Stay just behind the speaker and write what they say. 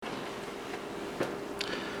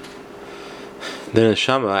The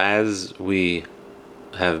neshama, as we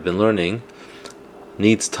have been learning,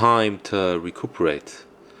 needs time to recuperate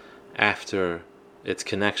after its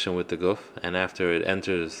connection with the guf and after it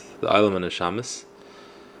enters the Olam HaNeshamas,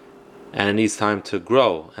 and it needs time to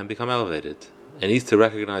grow and become elevated. It needs to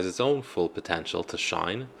recognize its own full potential to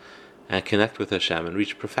shine and connect with Hashem and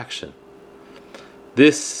reach perfection.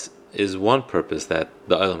 This is one purpose that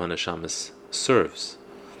the Olam HaNeshamas serves.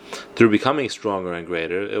 Through becoming stronger and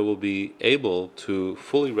greater, it will be able to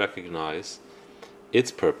fully recognize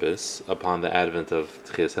its purpose upon the advent of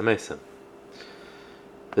Tchias HaMesim.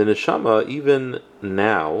 The neshama, even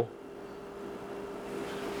now,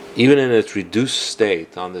 even in its reduced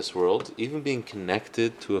state on this world, even being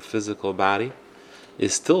connected to a physical body,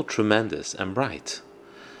 is still tremendous and bright.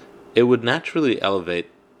 It would naturally elevate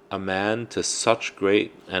a man to such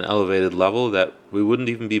great and elevated level that we wouldn't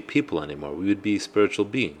even be people anymore. We would be spiritual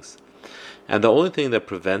beings. And the only thing that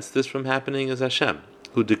prevents this from happening is Hashem,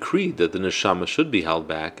 who decreed that the neshama should be held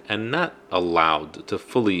back and not allowed to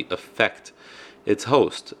fully affect its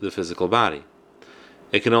host, the physical body.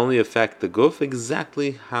 It can only affect the guf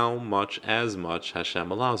exactly as much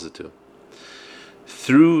Hashem allows it to.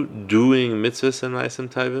 Through doing mitzvahs and ma'asim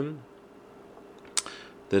tovim,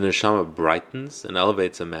 the neshama brightens and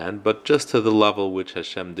elevates a man, but just to the level which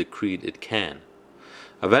Hashem decreed it can.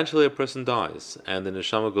 Eventually a person dies, and the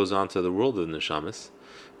neshama goes on to the world of the neshamas,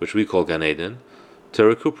 which we call Gan Eden, to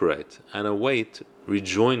recuperate and await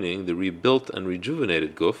rejoining the rebuilt and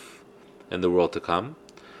rejuvenated guf in the world to come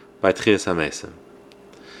by Tchias HaMesim.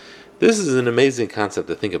 This is an amazing concept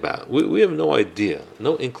to think about. We have no idea,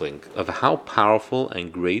 no inkling of how powerful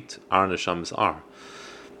and great our neshamas are.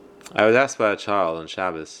 I was asked by a child on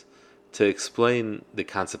Shabbos to explain the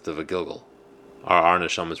concept of a Gilgal. Are our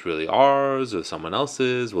neshamas really ours or someone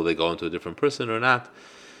else's? Will they go into a different person or not?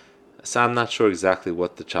 So I'm not sure exactly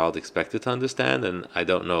what the child expected to understand, and I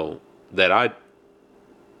don't know that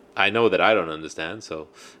I know that I don't understand, so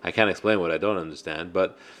I can't explain what I don't understand,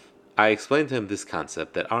 but I explained to him this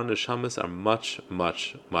concept that our neshamas are much,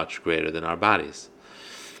 much, much greater than our bodies.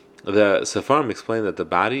 The Sepharim explain that the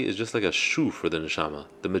body is just like a shoe for the neshama.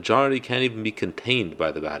 The majority can't even be contained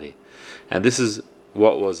by the body. And this is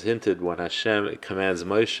what was hinted when Hashem commands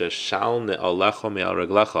Moshe, Shal ne'alecha me'al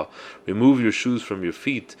reglecha, remove your shoes from your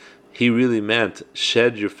feet. He really meant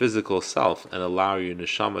shed your physical self and allow your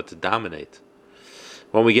neshama to dominate.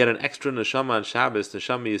 When we get an extra neshama on Shabbos,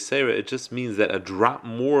 neshama yisera, it just means that a drop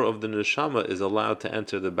more of the neshama is allowed to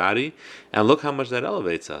enter the body, and look how much that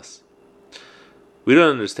elevates us. We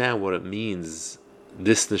don't understand what it means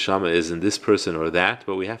this neshama is in this person or that,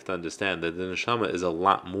 but we have to understand that the neshama is a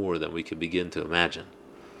lot more than we can begin to imagine.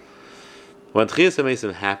 When Tchias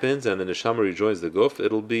HaMesim happens and the neshama rejoins the guf,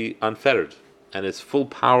 it'll be unfettered, and its full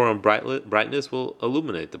power and brightness will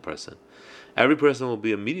illuminate the person. Every person will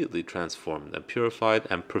be immediately transformed and purified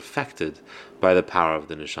and perfected by the power of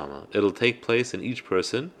the neshama. It'll take place in each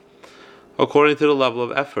person according to the level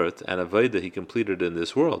of effort and avodah he completed in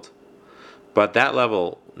this world. But that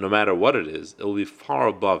level, no matter what it is, it will be far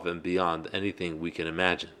above and beyond anything we can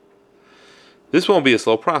imagine. This won't be a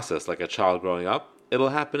slow process like a child growing up. It'll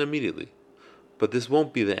happen immediately. But this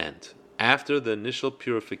won't be the end. After the initial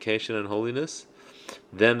purification and holiness,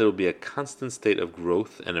 then there will be a constant state of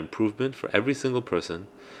growth and improvement for every single person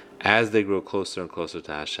as they grow closer and closer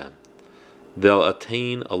to Hashem. They'll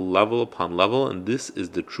attain a level upon level, and this is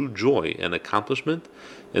the true joy and accomplishment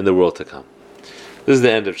in the world to come. This is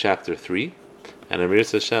the end of chapter 3, and Amir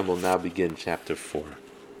Hashem will now begin chapter 4.